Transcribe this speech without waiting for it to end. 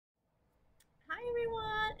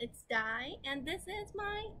it's Di, and this is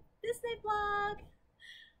my Disney vlog.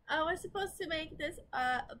 I was supposed to make this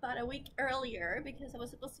about a week earlier because I was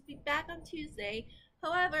supposed to be back on Tuesday.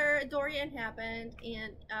 However, Dorian happened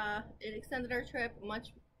and it extended our trip much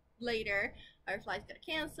later. Our flights got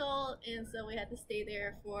canceled, and so we had to stay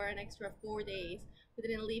there for an extra 4 days. We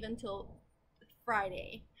didn't leave until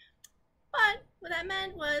Friday. But what that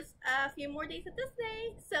meant was a few more days at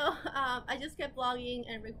Disney. So I just kept vlogging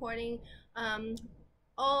and recording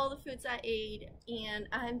all the foods I ate, and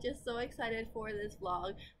I'm just so excited for this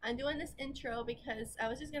vlog. I'm doing this intro because I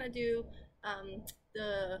was just gonna do I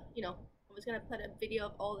was gonna put a video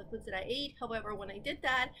of all the foods that I ate. However, when I did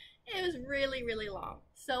that, it was really long.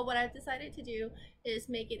 So what I've decided to do is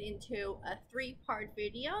make it into a 3-part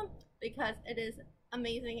video because it is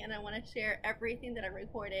amazing, and I want to share everything that I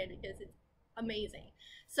recorded because it's amazing.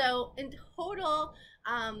 So in total,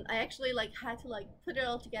 I actually had to put it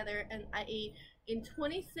all together, and I ate in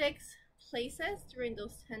 26 places during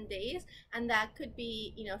those 10 days, and that could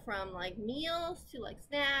be from meals to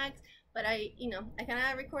snacks, but I kind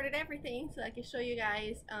of recorded everything so I can show you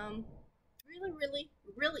guys.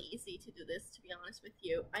 Really easy to do this, to be honest with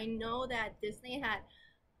you. I know that Disney had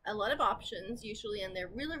a lot of options usually, and they're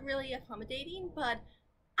really accommodating, but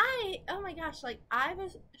oh my gosh, I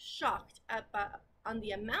was shocked on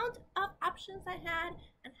the amount of options I had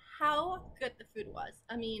and how good the food was.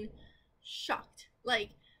 I mean, shocked.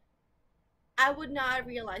 I would not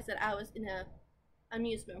realize that I was in a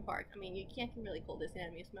amusement park. I mean, you can't really call this an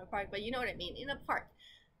amusement park, but you know what I mean, in a park.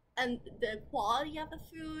 And the quality of the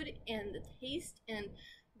food and the taste, and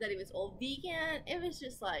that it was all vegan, it was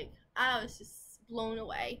just I was just blown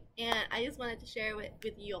away, and I just wanted to share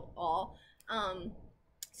with you all.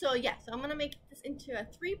 So yeah, so I'm gonna make this into a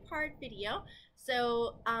 3-part video.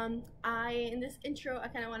 So in this intro, I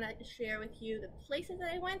kind of want to share with you the places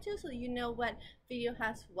that I went to, so you know what video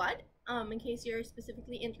has what, in case you're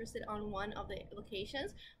specifically interested on one of the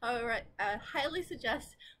locations. However, I highly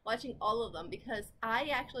suggest watching all of them because I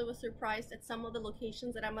actually was surprised at some of the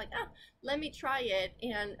locations that I'm let me try it,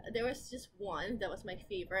 and there was just one that was my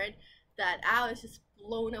favorite that I was just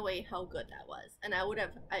blown away how good that was. And I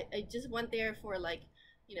just went there for it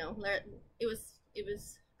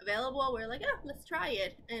was available. We're let's try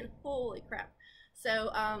it, and holy crap.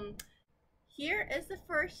 So here is the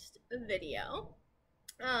first video,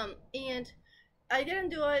 and I didn't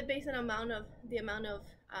do it based on the amount of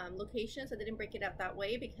locations. I didn't break it out that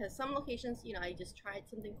way because some locations, I just tried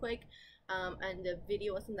something quick, and the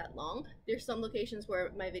video wasn't that long. There's some locations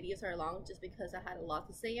where my videos are long just because I had a lot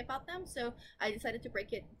to say about them, so I decided to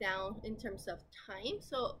break it down in terms of time.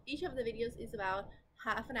 So each of the videos is about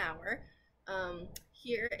half an hour.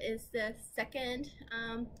 Here is the second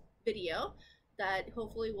video that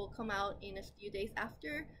hopefully will come out in a few days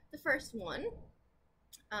after the first one.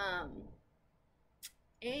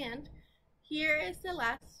 And here is the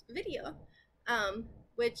last video,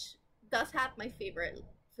 which does have my favorite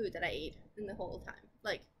food that I ate in the whole time,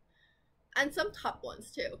 and some top ones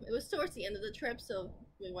too. It was towards the end of the trip, so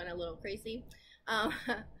we went a little crazy.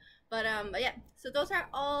 But yeah, so those are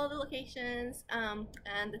all the locations and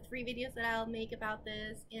the 3 videos that I'll make about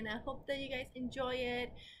this, and I hope that you guys enjoy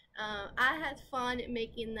it. I had fun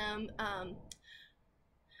making them. I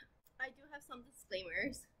do have some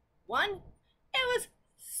disclaimers. One, it was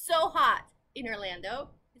so hot in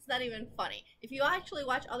Orlando. It's not even funny. If you actually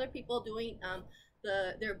watch other people doing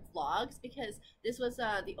their vlogs, because this was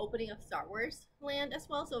the opening of Star Wars Land as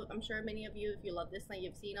well, so I'm sure many of you, if you love Disney,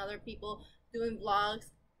 you've seen other people doing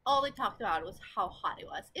vlogs. All they talked about was how hot it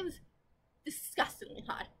was. It was disgustingly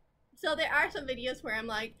hot. So there are some videos where I'm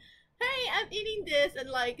hey, I'm eating this, and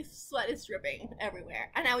sweat is dripping everywhere,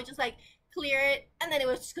 and I would just clear it, and then it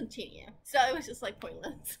would just continue. So it was just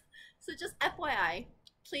pointless. So just FYI,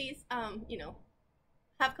 please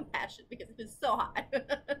have compassion because it was so hot.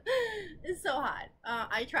 It's so hot.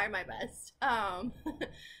 I tried my best.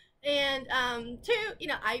 And two,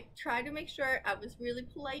 I try to make sure I was really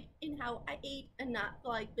polite in how I ate, and not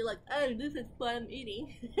be oh, this is what I'm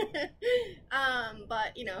eating.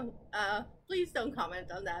 But please don't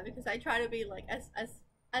comment on that because I try to be as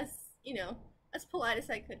polite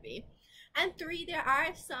as I could be. And 3, there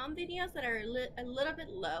are some videos that are a little bit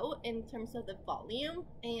low in terms of the volume,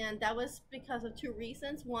 and that was because of 2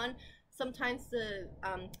 reasons. One, sometimes the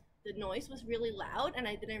noise was really loud, and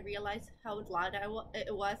I didn't realize how loud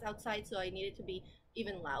it was outside, so I needed to be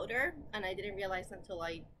even louder, and I didn't realize until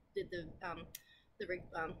I did the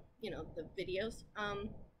videos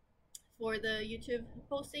for the YouTube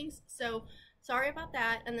postings. So sorry about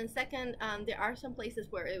that. And then second, there are some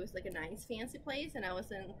places where it was a nice fancy place, and I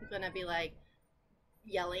wasn't gonna be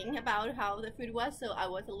yelling about how the food was, so I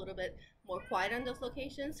was a little bit more quiet on those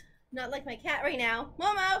locations. Not like my cat right now.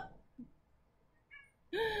 Momo!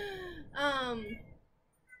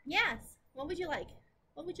 Yes. What would you like?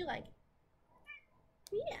 What would you like?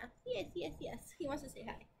 Yeah. Yes. He wants to say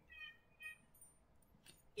hi.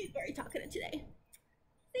 He's very talkative today.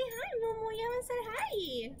 Say hi, Momo. You haven't said hi.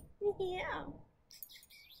 Yeah.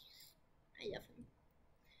 I love him.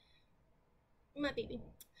 My baby.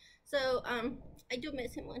 So, I do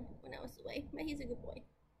miss him when I was away, but he's a good boy.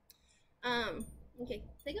 Okay,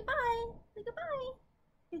 say goodbye. Say goodbye.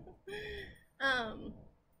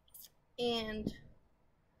 And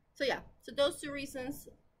so yeah, so those two reasons,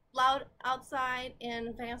 loud outside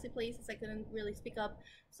and fancy places, I couldn't really speak up.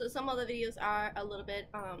 So some of the videos are a little bit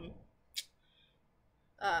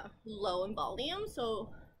low in volume,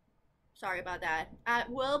 so sorry about that. I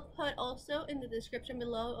will put also in the description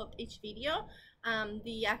below of each video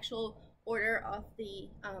the actual order of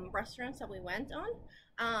the restaurants that we went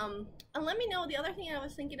on. And let me know, the other thing I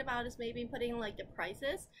was thinking about is maybe putting like the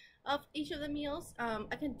prices of each of the meals.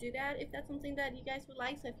 I can do that if that's something that you guys would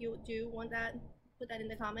like. So if you do want that, put that in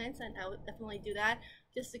the comments, and I would definitely do that,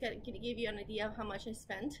 just to give you an idea of how much I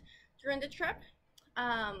spent during the trip.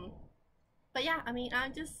 But yeah, I mean,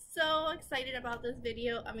 I'm just so excited about this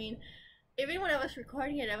video. I mean, even when I was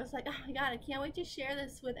recording it, I was like, oh my god, I can't wait to share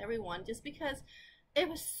this with everyone, just because it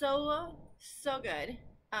was so good.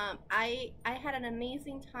 I had an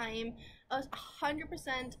amazing time. I was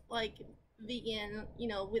 100% like vegan, you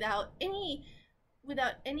know, without any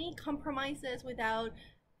compromises, without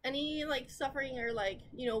any like suffering or like,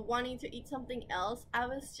 you know, wanting to eat something else. I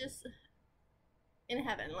was just in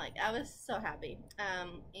heaven. Like, I was so happy.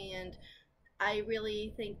 And I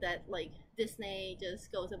really think that like Disney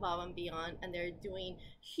just goes above and beyond, and they're doing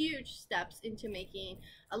huge steps into making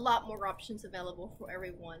a lot more options available for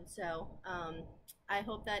everyone. So I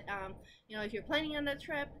hope that you know, if you're planning on that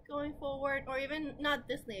trip going forward, or even not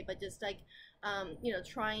Disney, but just like you know,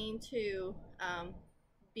 trying to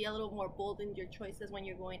be a little more bold in your choices when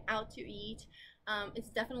you're going out to eat,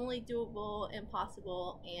 it's definitely doable and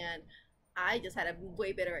possible, and I just had a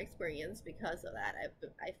way better experience because of that.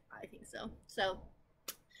 I think so. So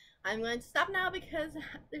I'm going to stop now because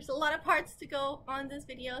there's a lot of parts to go on this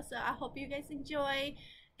video. So I hope you guys enjoy,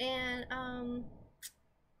 and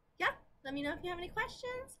yeah, let me know if you have any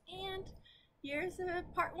questions, and here's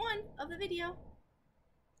part 1 of the video.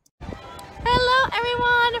 Hello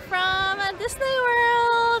everyone from Disney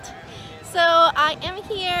World. So I am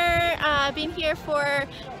here. I've been here for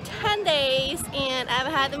 10 days and I've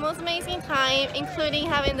had the most amazing time, including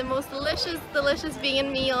having the most delicious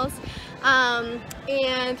vegan meals,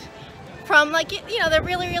 and from like, you know, the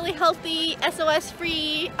really healthy SOS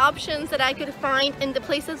free options that I could find in the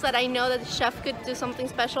places that I know that the chef could do something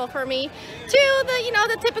special for me, to the, you know,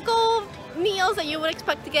 the typical meals that you would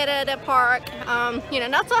expect to get at a park. You know,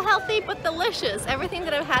 not so healthy but delicious. Everything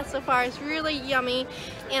that I've had so far is really yummy,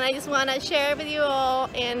 and I just want to share it with you all.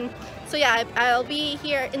 And so yeah, I'll be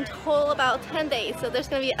here in total about 10 days, so there's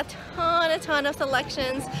gonna be a ton of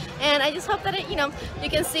selections, and I just hope that you know, you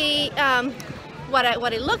can see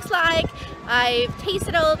what it looks like. I've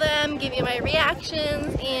tasted all of them, give you my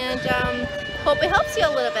reactions, and hope it helps you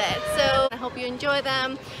a little bit. So I hope you enjoy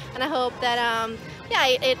them, and I hope that yeah,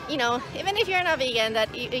 it you know, even if you're not vegan, that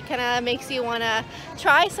it kind of makes you want to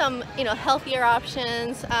try some, you know, healthier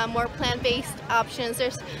options, more plant-based options.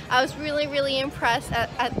 I was really impressed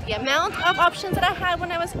at the amount of options that I had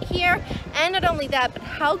when I was here, and not only that, but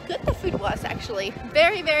how good the food was actually.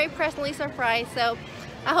 Very pleasantly surprised. So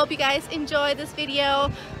I hope you guys enjoy this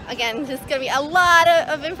video. Again, there's gonna be a lot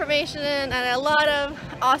of information and a lot of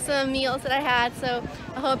awesome meals that I had, so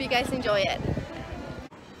I hope you guys enjoy it.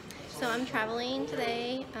 So I'm traveling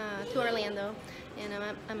today to Orlando, and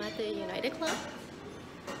I'm at the United Club,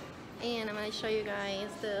 and I'm going to show you guys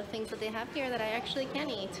the things that they have here that I actually can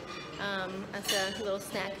eat as a little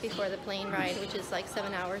snack before the plane ride, which is like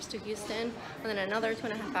 7 hours to Houston and then another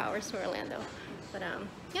 2.5 hours to Orlando. But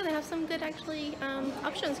yeah, they have some good actually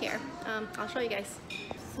options here. I'll show you guys.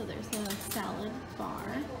 So there's a salad bar.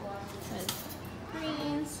 It has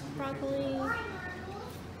greens, broccoli,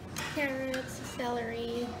 carrots,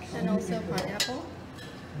 celery, and also pineapple.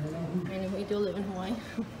 And we do live in Hawaii.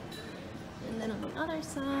 And then on the other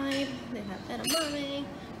side, they have edamame,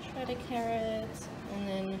 shredded carrots, and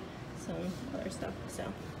then some other stuff. So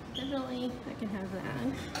definitely I can have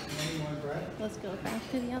that. Let's go back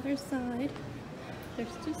to the other side.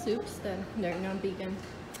 There's 2 soups that they're non-vegan,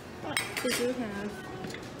 but they do have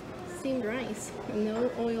steamed rice, no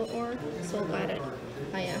oil or salt added.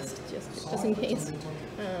 I asked just in case.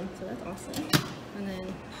 So that's awesome. And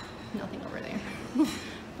then nothing over there.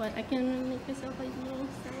 But I can make myself a little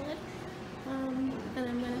salad. And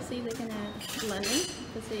I'm gonna see if they can add lemon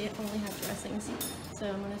because they only have dressings. So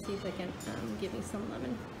I'm gonna see if they can give me some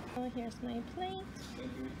lemon. Oh, here's my plate.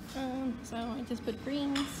 So I just put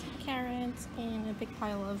greens, carrots, and a big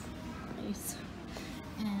pile of rice.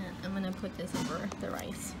 And I'm gonna put this over the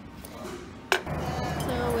rice.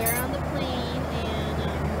 So we're on the plane and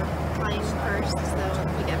we're flying first. So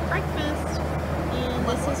we got breakfast, and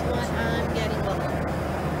this is what I'm getting. Well,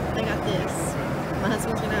 I got this. My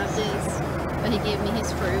husband's gonna have this, but he gave me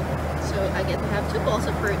his fruit, so I get to have 2 bowls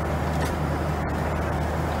of fruit.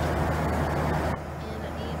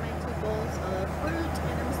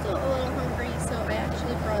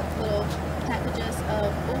 Little packages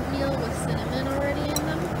of oatmeal with cinnamon already in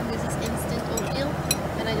them. And this is instant oatmeal,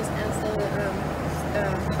 and I just add the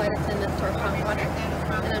 5 to 10 minutes or hot water,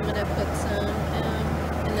 and I'm gonna put some,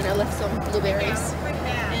 and then I left some blueberries,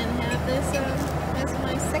 and have this as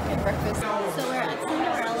my second breakfast. So we're at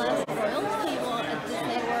Cinderella's royal table at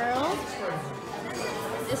Disney World.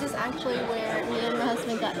 This is actually where me and my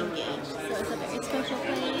husband got engaged, so it's a very special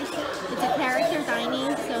place. It's a character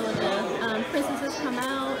dining, so the princesses come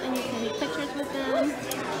out and you can take pictures with them.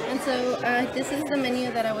 And so this is the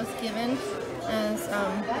menu that I was given as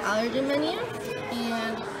allergy menu,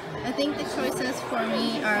 and I think the choices for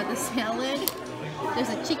me are the salad. There's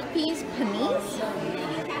a chickpeas panis. So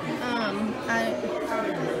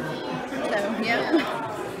yeah.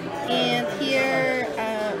 And here,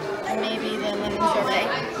 maybe the lemon sorbet.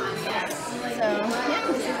 So, yeah,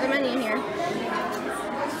 this is the menu here.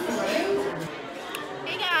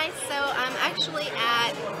 Hey guys, so I'm actually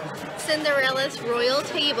at Cinderella's Royal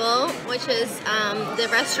Table, which is the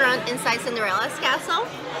restaurant inside Cinderella's castle.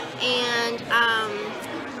 And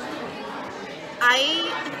I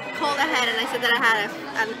called ahead and I said that I had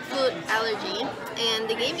a food allergy, and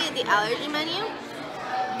they gave me the allergy menu.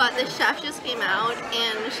 But the chef just came out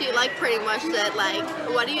and she like pretty much said like,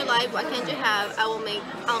 what do you like, what can you have, I'll make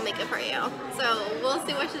it for you. So we'll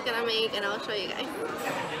see what she's gonna make and I'll show you guys.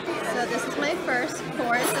 So this is my first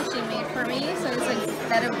course that she made for me. So it's a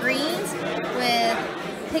bed of greens with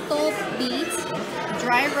pickled beets,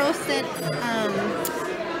 dry roasted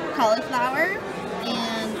cauliflower,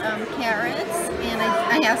 and carrots, and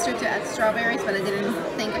I asked her to add strawberries, but I didn't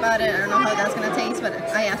think about it. I don't know how that's gonna taste, but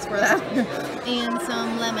I asked for that. And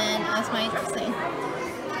some lemon as my dressing.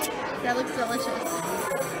 That looks delicious.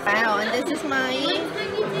 Wow, and this is my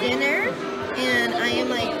dinner, and I am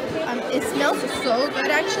like, it smells so good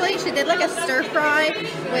actually. She did like a stir fry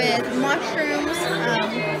with mushrooms,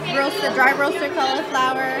 dry roasted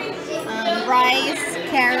cauliflower, rice,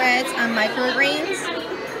 carrots, and microgreens.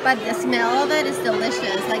 But the smell of it is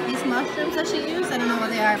delicious. Like these mushrooms that she used, I don't know what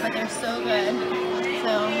they are, but they're so good.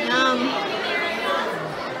 So, yum.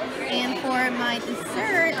 And for my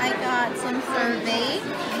dessert, I got some sorbet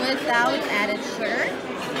without added sugar.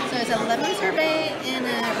 So it's a lemon sorbet and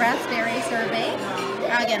a raspberry sorbet.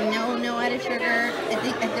 Again, no added sugar.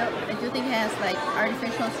 I do think it has like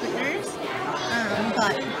artificial sweeteners,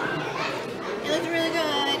 but it looks really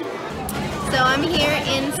good. So I'm here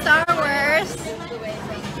in Star Wars.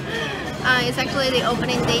 It's actually the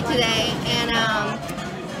opening day today, and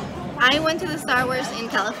I went to the Star Wars in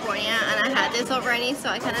California and I had this already, so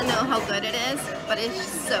I kind of know how good it is, but it's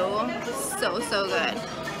so good.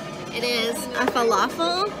 It is a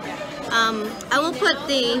falafel. I will put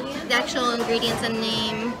the actual ingredients and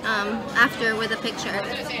name after with a picture,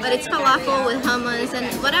 but it's falafel with hummus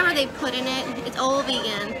and whatever they put in it. It's all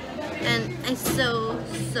vegan, and it's so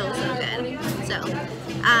good.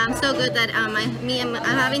 So good that I'm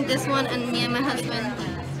having this one, and me and my husband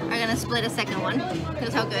are gonna split a second one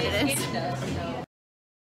because how good it is.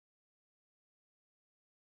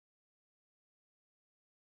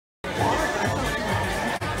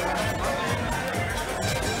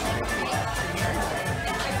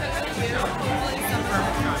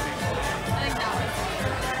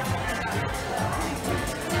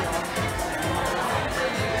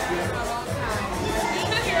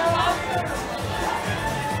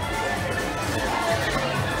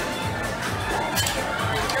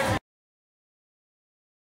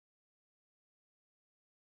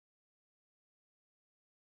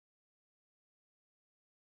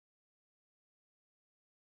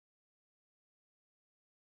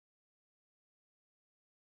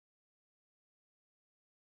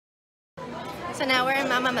 So now we're in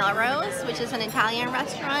Mama Melrose, which is an Italian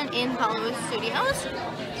restaurant in Hollywood Studios.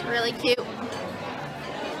 It's really cute.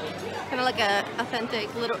 Kind of like a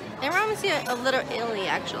authentic little, it reminds me a little Italy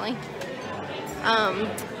actually.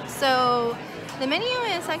 So The menu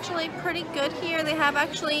is actually pretty good here. They have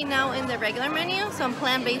actually now in the regular menu some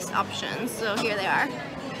plant-based options. So here they are.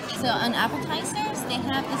 So on appetizers, they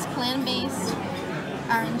have this plant-based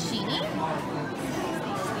arancini,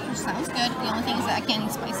 which sounds good. The only thing is that I can't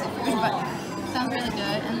eat spicy food, but sounds really good.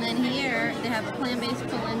 And then here they have a plant-based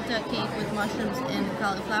polenta cake with mushrooms and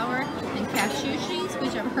cauliflower and cashew cheese,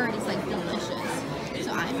 which I've heard is like delicious.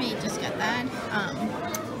 So I may just get that.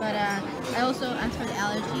 But I also asked for the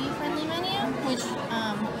allergy-friendly menu, which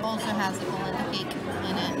also has the polenta cake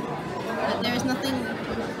in it. But there's nothing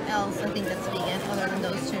else I think that's vegan other than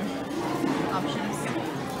those two options.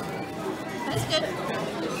 That's good.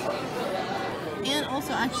 And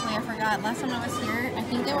also, actually, I forgot, last time I was here, I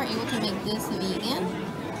think they were able to make this vegan,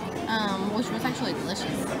 which was actually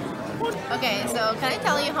delicious. Okay, so can I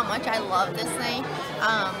tell you how much I love this thing?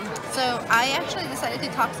 So I actually decided to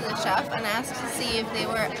talk to the chef and ask to see if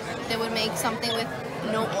they would make something with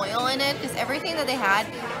no oil in it, because everything that they had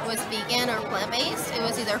was vegan or plant-based. It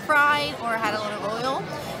was either fried or had a lot of oil.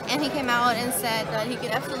 And he came out and said that he could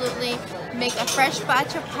absolutely make a fresh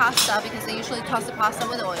batch of pasta, because they usually toss the pasta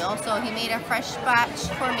with oil. So he made a fresh batch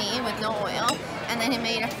for me with no oil, and then he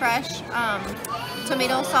made a fresh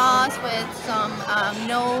tomato sauce with some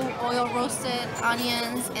no oil roasted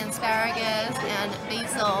onions and asparagus and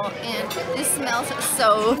basil, and this smells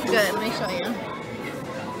so good. Let me show you.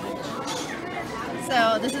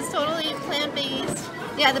 So this is totally plant-based.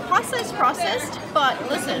 Yeah, the pasta is processed, but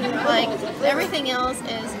listen, like everything else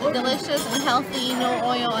is delicious and healthy, no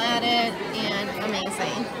oil added, and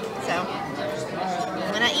amazing. So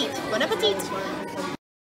I'm gonna eat. Bon appetit!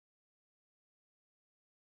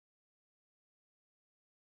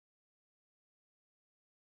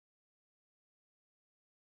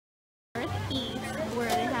 Where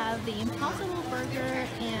they have the Impossible Burger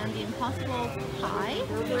and the Impossible Pie.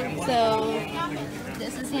 So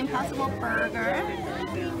this is the Impossible Burger,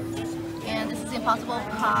 and this is the Impossible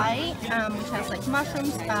Pie, which has like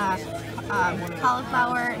mushrooms,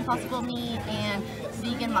 cauliflower, impossible meat, and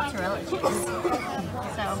vegan mozzarella cheese.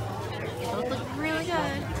 So those look really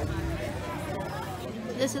good.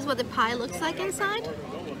 This is what the pie looks like inside.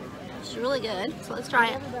 It's really good. So let's try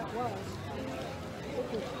it.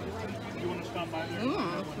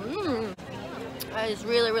 That is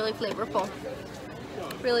really, really flavorful.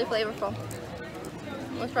 Really flavorful.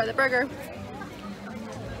 Let's try the burger.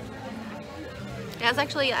 It has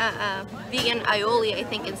actually a vegan aioli, I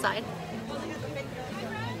think, inside.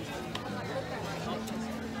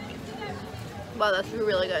 Wow, that's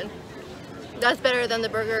really good. That's better than the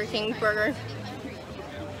Burger King burger.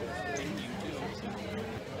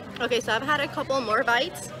 Okay, so I've had a couple more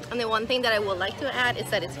bites, and the one thing that I would like to add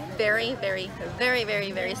is that it's very, very, very,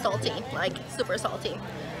 very, very salty, like super salty.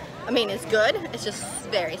 I mean, it's good, it's just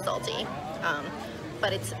very salty,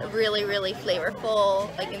 but it's really, really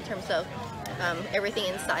flavorful, like in terms of everything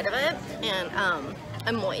inside of it,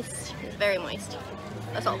 and moist. It's very moist,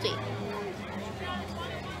 salty.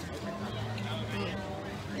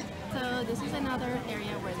 So this is another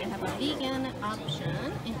area where they have a vegan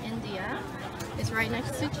option in India. It's right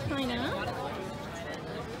next to China,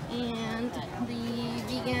 and the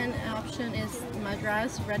vegan option is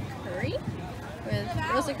Madras red curry with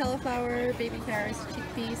roasted cauliflower, baby carrots,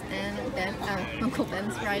 chickpeas, and Uncle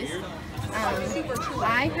Ben's rice.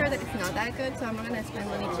 I heard that it's not that good, so I'm not gonna spend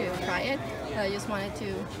money to try it. I just wanted to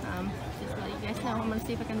just let you guys know. I'm gonna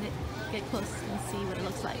see if I can get close and see what it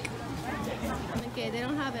looks like. Okay, they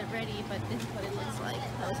don't have it ready, but this is what it looks like.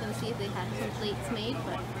 I was gonna see if they had some plates made,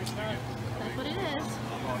 but that's what it is.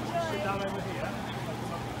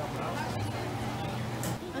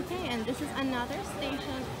 Okay, and this is another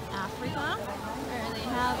station, Africa, where they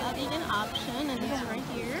have a vegan option, and it's right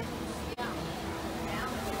here.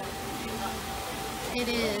 It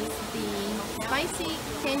is the spicy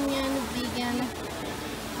Kenyan vegan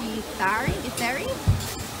githeri,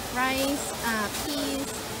 rice,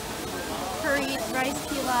 peas, curried rice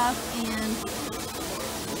pilaf, and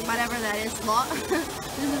whatever that is,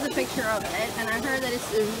 This is a picture of it, and I heard that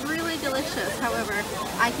it's really delicious. However,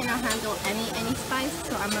 I cannot handle any spice,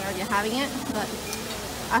 so I'm not really having it, but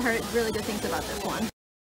I heard really good things about this one.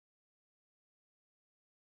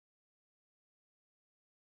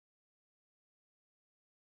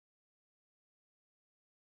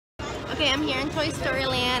 Okay, I'm here in Toy Story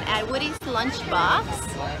Land at Woodies Lunch Box,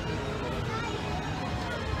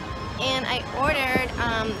 and I ordered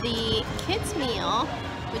the kids meal,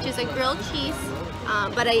 which is a grilled cheese,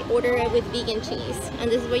 but I ordered it with vegan cheese,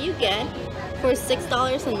 and this is what you get for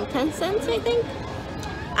 $6.10, I think.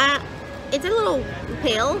 It's a little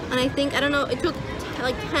pale, and I don't know, it took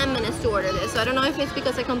like 10 minutes to order this, so I don't know if it's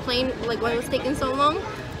because I complained like why it was taking so long,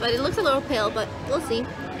 But it looks a little pale, but we'll see.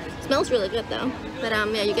 Smells really good though. But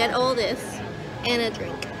yeah, you get all this and a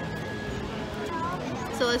drink.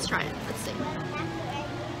 So let's try it. Let's see.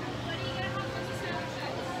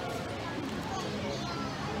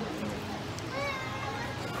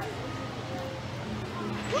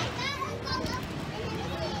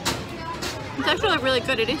 It's actually really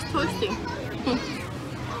good. It is toasty.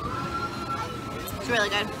 It's really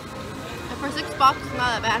good. And for $6, it's not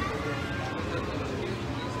that bad.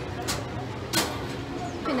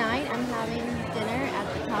 Tonight I'm having dinner at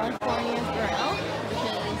the California Grill, which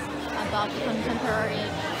is above the Contemporary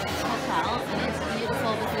Hotel, and it's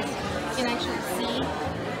beautiful because you can actually see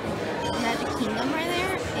Magic Kingdom right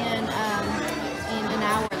there, and in an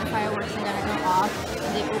hour the fireworks are gonna go off, and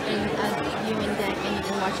they open a viewing deck and you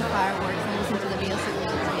can watch the fireworks and listen to the music,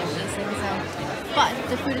 which is really amazing. So, but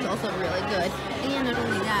the food is also really good, and not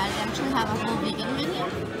only that, they actually have a whole vegan menu,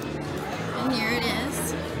 and here it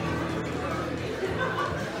is.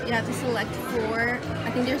 You have to select 4,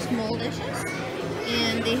 I think they're small dishes,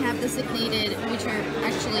 and they have designated, which are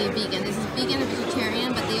actually vegan. This is vegan and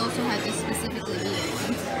vegetarian, but they also have this specifically vegan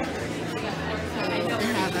ones. So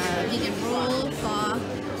they have a vegan roll, pho,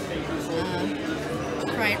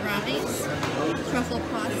 fried rice, truffle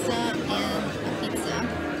pasta, and a pizza.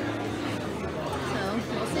 So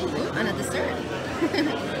we'll see. Ooh, and a dessert. Ooh,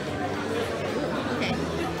 okay,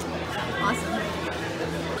 awesome.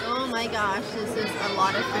 Oh my gosh, this is a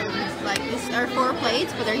lot of food. Like, these are 4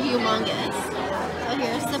 plates, but they're humongous. So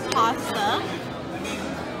here's the pasta.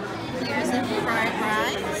 Here's the fried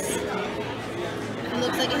rice. It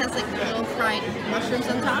looks like it has like little fried mushrooms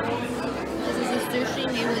on top. This is a sushi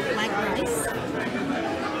made with black rice.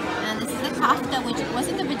 And this is the kafta, which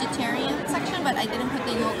wasn't the vegetarian section, but I didn't put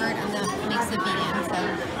the yogurt and the makes it vegan. So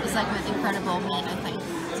it's like with incredible meat, I think.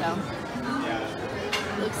 So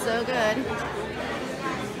looks so good.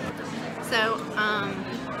 So,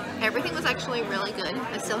 everything was actually really good.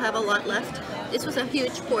 I still have a lot left. This was a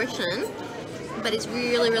huge portion, but it's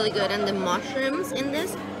really, really good. And the mushrooms in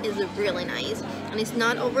this is really nice. And it's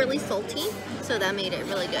not overly salty, so that made it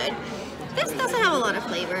really good. This doesn't have a lot of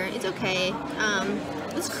flavor. It's okay.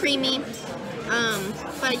 It's creamy.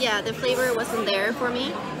 But yeah, the flavor wasn't there for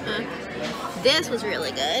me. This was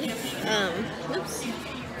really good. Oops.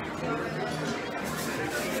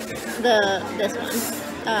 This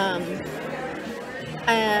one.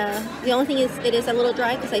 The only thing is it is a little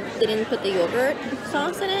dry because I didn't put the yogurt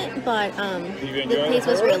sauce in it, but the taste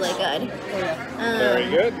was really good. Very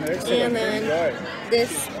good. Excellent. And then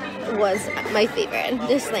this was my favorite.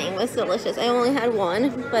 This thing was delicious. I only had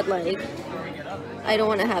one, but like I don't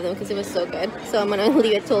want to have them because it was so good. So I'm gonna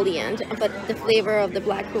leave it till the end. But the flavor of the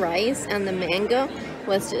black rice and the mango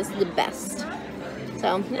was just the best.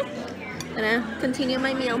 So yeah, gonna continue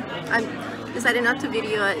my meal. I decided not to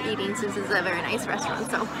video eating since it's a very nice restaurant,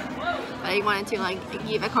 so I wanted to like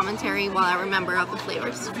give a commentary while I remember of the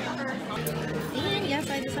flavors. And yes,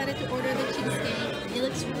 I decided to order the cheesecake. It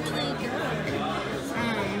looks really good.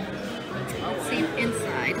 Let's see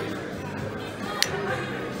inside.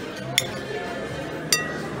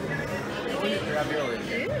 Ooh.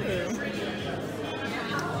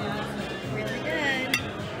 Really good.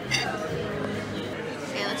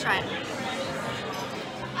 Okay, let's try it.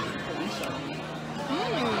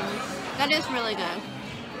 That is really good.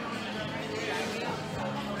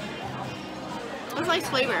 It's nice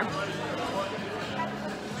flavor.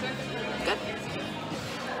 Good.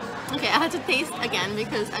 Okay, I had to taste again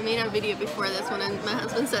because I made a video before this one and my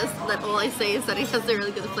husband says that all I say is that it has a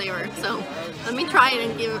really good flavor. So let me try it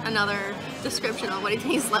and give another description of what it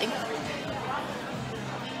tastes like.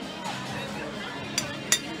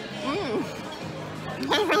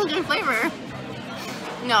 That's really good flavor.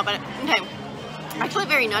 No, but okay. Actually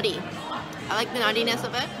very nutty. I like the nuttiness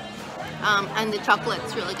of it. And the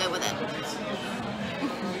chocolate's really good with it.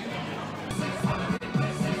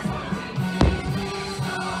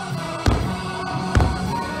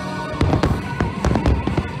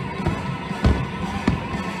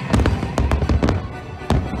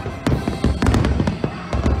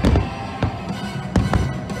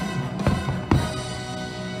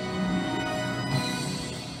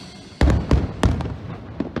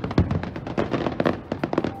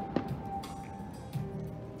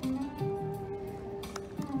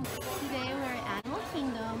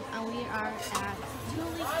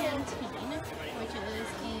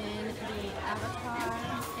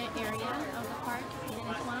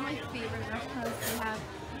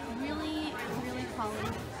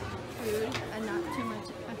 Food and not too much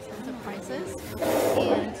expensive prices,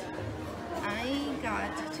 and I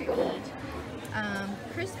got to eat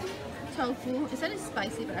crispy tofu. It said it's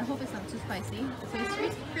spicy, but I hope it's not too spicy. So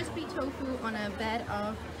it's crispy tofu on a bed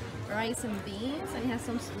of rice and beans, and it has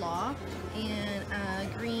some slaw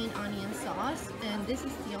and green onion sauce, and this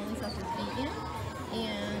is the only sauce that's vegan.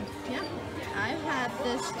 And yeah, I've had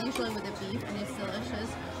this usually with the beef and it's delicious,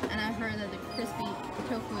 and I've heard that the crispy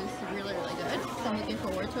tofu is really good, so I'm looking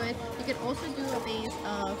forward to it. You could also do a base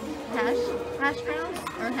of hash browns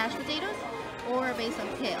or hashed potatoes, or a base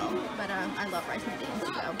of kale, but I love rice and beans,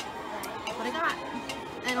 so that's what I got.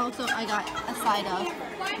 And also I got a side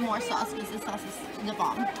of more sauce because this sauce is the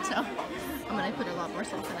bomb, so I'm gonna put a lot more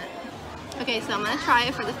sauce in it. Okay, so I'm gonna try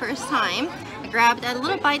it for the first time. I grabbed a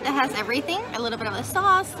little bite that has everything, a little bit of the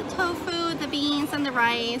sauce, the tofu, the beans, and the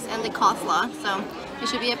rice, and the coleslaw. So it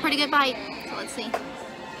should be a pretty good bite. So let's see.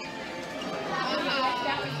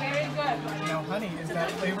 Now, honey, is that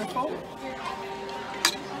flavorful?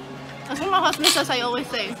 That's what my husband says I always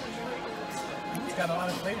say. It's got a lot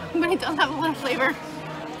of flavor. But it does have a lot of flavor.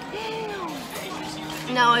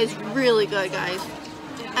 No, it's really good, guys.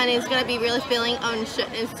 And it's gonna be really filling and shit,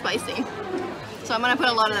 it's spicy. So I'm gonna put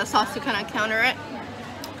a lot of that sauce to kind of counter it.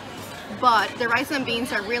 But the rice and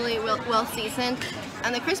beans are really well seasoned,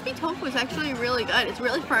 and the crispy tofu is actually really good. It's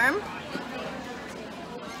really firm.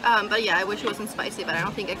 But yeah, I wish it wasn't spicy, but I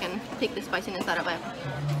don't think I can take the spiciness out of it.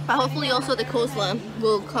 But hopefully also the coleslaw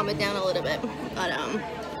will calm it down a little bit. But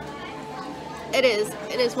it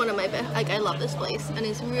is one of my best. Like, I love this place, and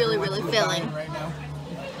it's really filling. Right now.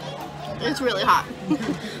 It's really hot.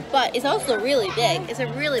 But it's also really big. It's a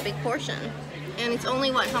really big portion. And it's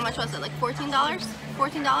only, what, how much was it? Like $14?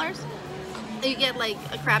 $14? You get like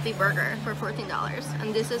a crappy burger for $14.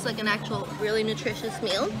 And this is like an actual really nutritious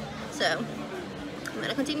meal. So I'm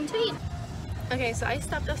gonna continue to eat. Okay, so I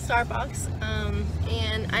stopped at Starbucks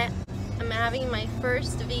and I'm having my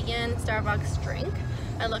first vegan Starbucks drink.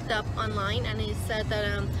 I looked up online and it said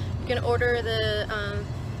that you can order the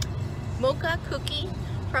mocha cookie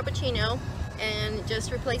frappuccino and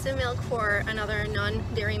just replace the milk for another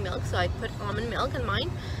non-dairy milk. So I put almond milk in mine,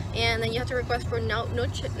 and then you have to request for no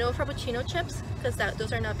frappuccino chips because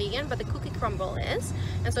those are not vegan, but the cookie crumble is.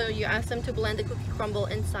 And so you ask them to blend the cookie crumble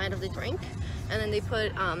inside of the drink, and then they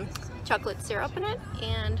put chocolate syrup in it,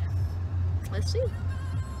 and let's see.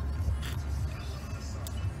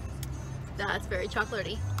 That's very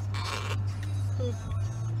chocolatey.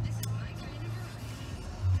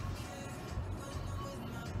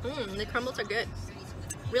 The crumbles are good.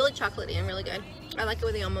 Really chocolatey and really good. I like it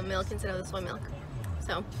with the almond milk instead of the soy milk.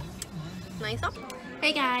 So, nice up.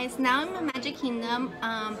 Hey guys, now I'm in Magic Kingdom,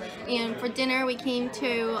 and for dinner we came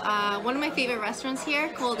to one of my favorite restaurants here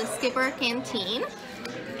called the Skipper Canteen.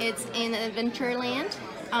 It's in Adventureland.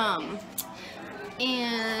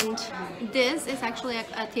 And this is actually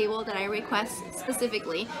a table that I request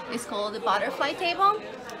specifically. It's called the butterfly table,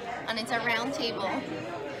 and it's a round table.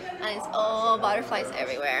 And it's all butterflies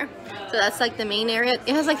everywhere. So that's like the main area.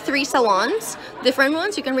 It has like 3 salons, different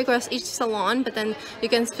ones. You can request each salon, but then you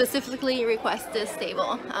can specifically request this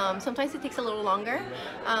table. Sometimes it takes a little longer,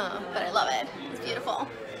 but I love it. It's beautiful.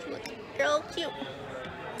 Look, real cute.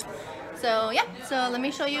 So yeah, so let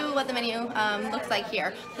me show you what the menu looks like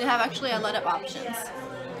here. They have actually a lot of options.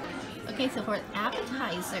 Okay, so for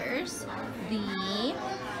appetizers, the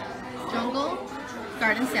jungle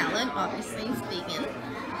garden salad, obviously it's vegan.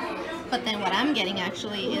 But then what I'm getting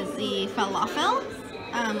actually is the falafel.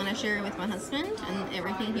 I'm gonna share it with my husband, and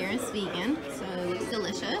everything here is vegan, so it's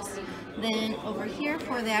delicious. Then over here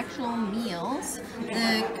for the actual meals,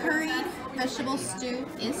 the curried vegetable stew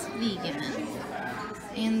is vegan.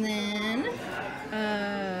 And then,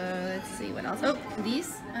 let's see what else. Oh,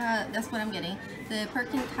 these, that's what I'm getting. The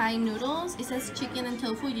Perkin Thai noodles, it says chicken and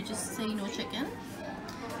tofu, you just say no chicken.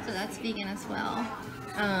 So that's vegan as well.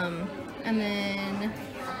 And then,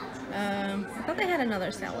 I thought they had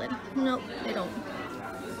another salad. Nope, they don't.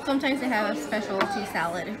 Sometimes they have a specialty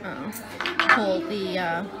salad called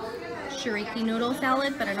the shiriki noodle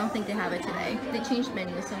salad, but I don't think they have it today. They change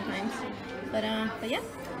menus sometimes. But yeah,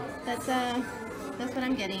 that's what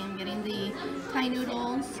I'm getting. I'm getting the Thai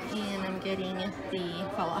noodles, and I'm getting the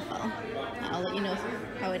falafel. I'll let you know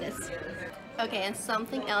how it is. Okay, and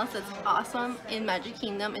something else that's awesome in Magic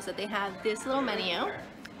Kingdom is that they have this little menu,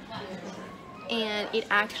 and it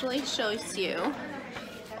actually shows you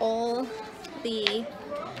all the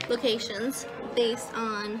locations based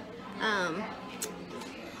on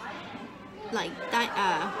like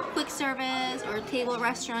quick service or table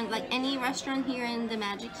restaurant, like any restaurant here in the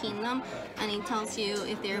Magic Kingdom, and it tells you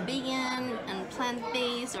if they're vegan and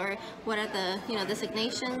plant-based or what are the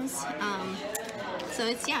designations. So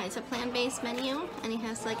it's a plant-based menu, and it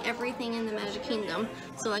has like everything in the Magic Kingdom.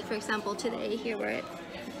 So like for example today here we're at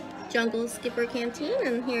Jungle Skipper Canteen,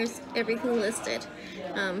 and here's everything listed.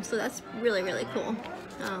 So that's really cool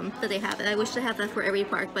that they have it. I wish they had that for every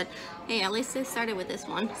park, but hey, at least they started with this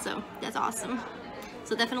one, so that's awesome.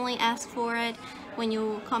 So definitely ask for it when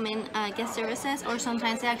you come in guest services, or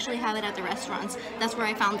sometimes they actually have it at the restaurants. That's where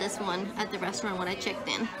I found this one, at the restaurant when I checked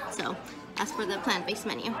in. So ask for the plant-based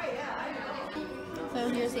menu. So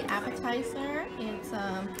here's the appetizer. It's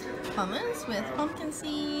hummus with pumpkin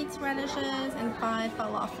seeds, radishes, and 5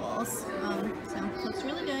 falafels. So looks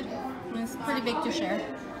really good. It's pretty big to share.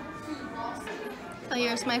 So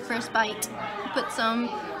here's my first bite. Put some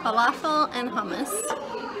falafel and hummus.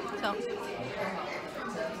 So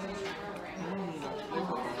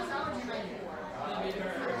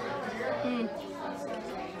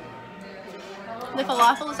the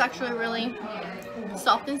falafel is actually really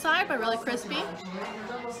soft inside, but really crispy.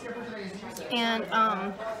 And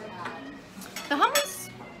the hummus,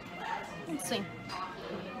 let's see.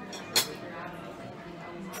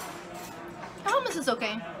 The hummus is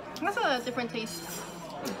okay. It has a different taste.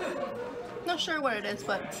 Not sure what it is,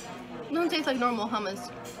 but it doesn't taste like normal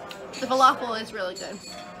hummus. The falafel is really good.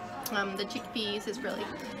 The chickpeas is really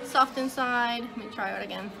soft inside. Let me try it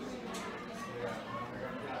again.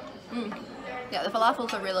 Yeah, the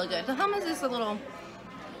falafels are really good. The hummus is a little,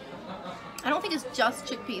 I don't think it's just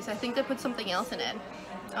chickpeas. I think they put something else in it.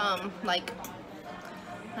 Like,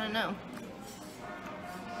 I don't know.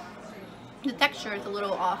 The texture is a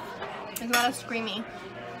little off. It's not as creamy.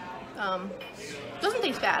 Doesn't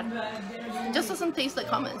taste bad. It just doesn't taste like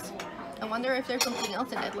hummus. I wonder if there's something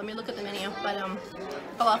else in it. Let me look at the menu. But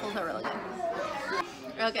falafels are really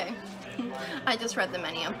good. Okay. I just read the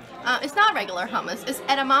menu. It's not regular hummus, it's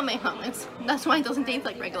edamame hummus. That's why it doesn't taste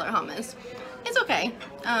like regular hummus. It's okay.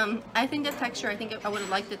 I think the texture, I think I would have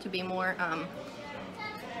liked it to be more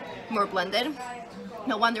more blended.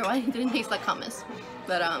 No wonder why it didn't taste like hummus.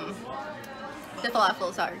 But the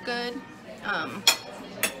falafels are good.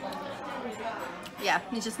 Yeah,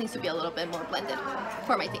 it just needs to be a little bit more blended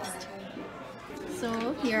for my taste.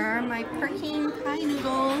 So here are my Peking Thai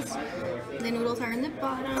noodles. The noodles are in the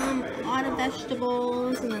bottom, a lot of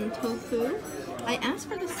vegetables, and then tofu. I asked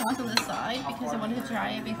for the sauce on the side because I wanted to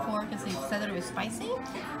try it before because they said that it was spicy.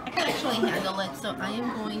 I can actually handle it, so I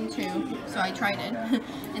am going to, so I tried it,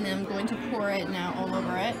 and then I'm going to pour it now all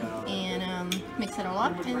over it and mix it all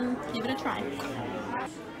up and give it a try.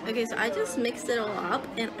 Okay, so I just mixed it all up,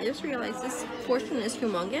 and I just realized this portion is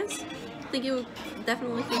humongous. I think it would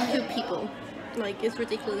definitely feed 2 people. Like, it's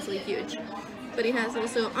ridiculously huge. But it has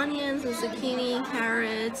also onions and zucchini,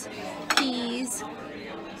 carrots, peas,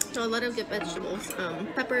 so a lot of good vegetables,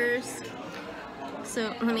 peppers.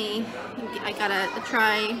 So I gotta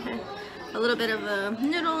try a little bit of the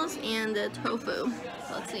noodles and the tofu.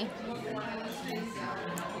 So let's see.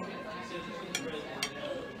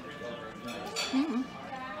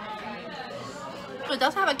 So it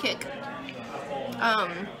does have a kick,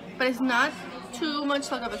 but it's not too much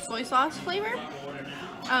like of a soy sauce flavor.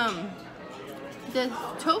 The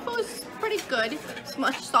tofu is pretty good. It's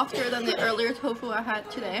much softer than the earlier tofu I had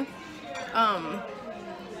today.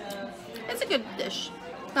 It's a good dish.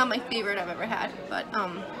 It's not my favorite I've ever had, but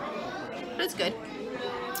it's good.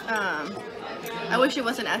 I wish it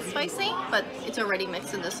wasn't as spicy, but it's already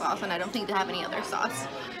mixed in the sauce, and I don't think they have any other sauce.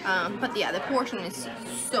 But yeah, the portion is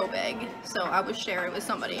so big, so I would share it with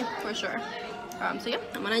somebody for sure. So yeah,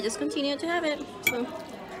 I'm gonna just continue to have it. So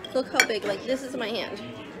look how big, like this is my hand.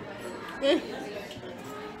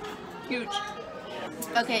 Huge.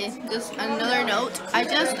 Okay, just another note. I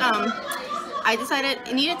decided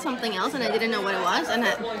I needed something else and I didn't know what it was, and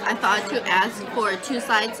I thought to ask for 2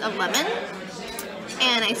 sides of lemon,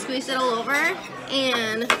 and I squeezed it all over,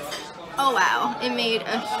 and oh wow, it made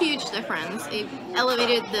a huge difference. It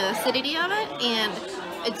elevated the acidity of it, and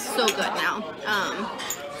it's so good now.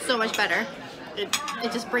 So much better. It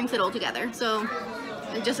just brings it all together. So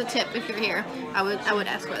just a tip, if you're here, I would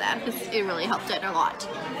ask for that because it really helped it a lot.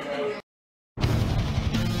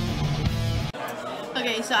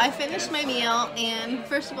 Okay, so I finished my meal, and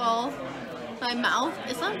first of all, my mouth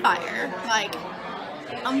is on fire. Like,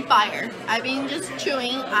 on fire. I've been just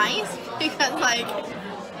chewing ice because like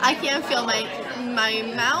I can't feel my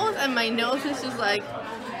mouth, and my nose is just like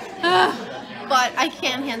but I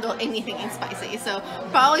can't handle anything spicy, so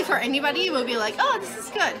probably for anybody it would be like, oh, this is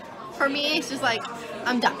good. For me, it's just like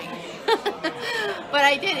I'm dying. But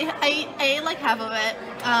I ate like half of it,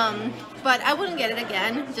 but I wouldn't get it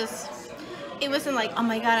again. Just it wasn't like, oh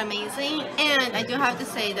my god, amazing. And I do have to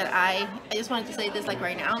say that I just wanted to say this like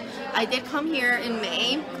right now. I did come here in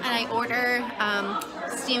May and I ordered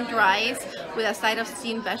steamed rice with a side of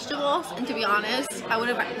steamed vegetables, and to be honest, I would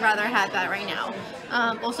have rather had that right now.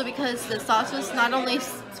 Also because the sauce was not only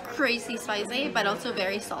crazy spicy but also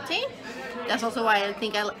very salty. That's also why I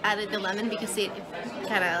think I added the lemon, because it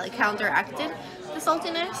kind of like counteracted the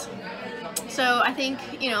saltiness. So I think,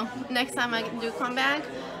 you know, next time I do come back,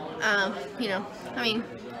 you know, I mean,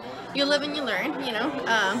 you live and you learn, you know,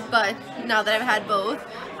 but now that I've had both,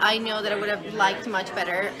 I know that I would have liked much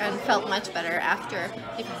better and felt much better after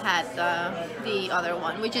if I had the other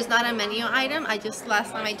one, which is not a menu item. I just,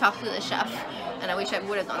 last time I talked to the chef and I wish I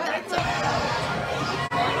would have done that. So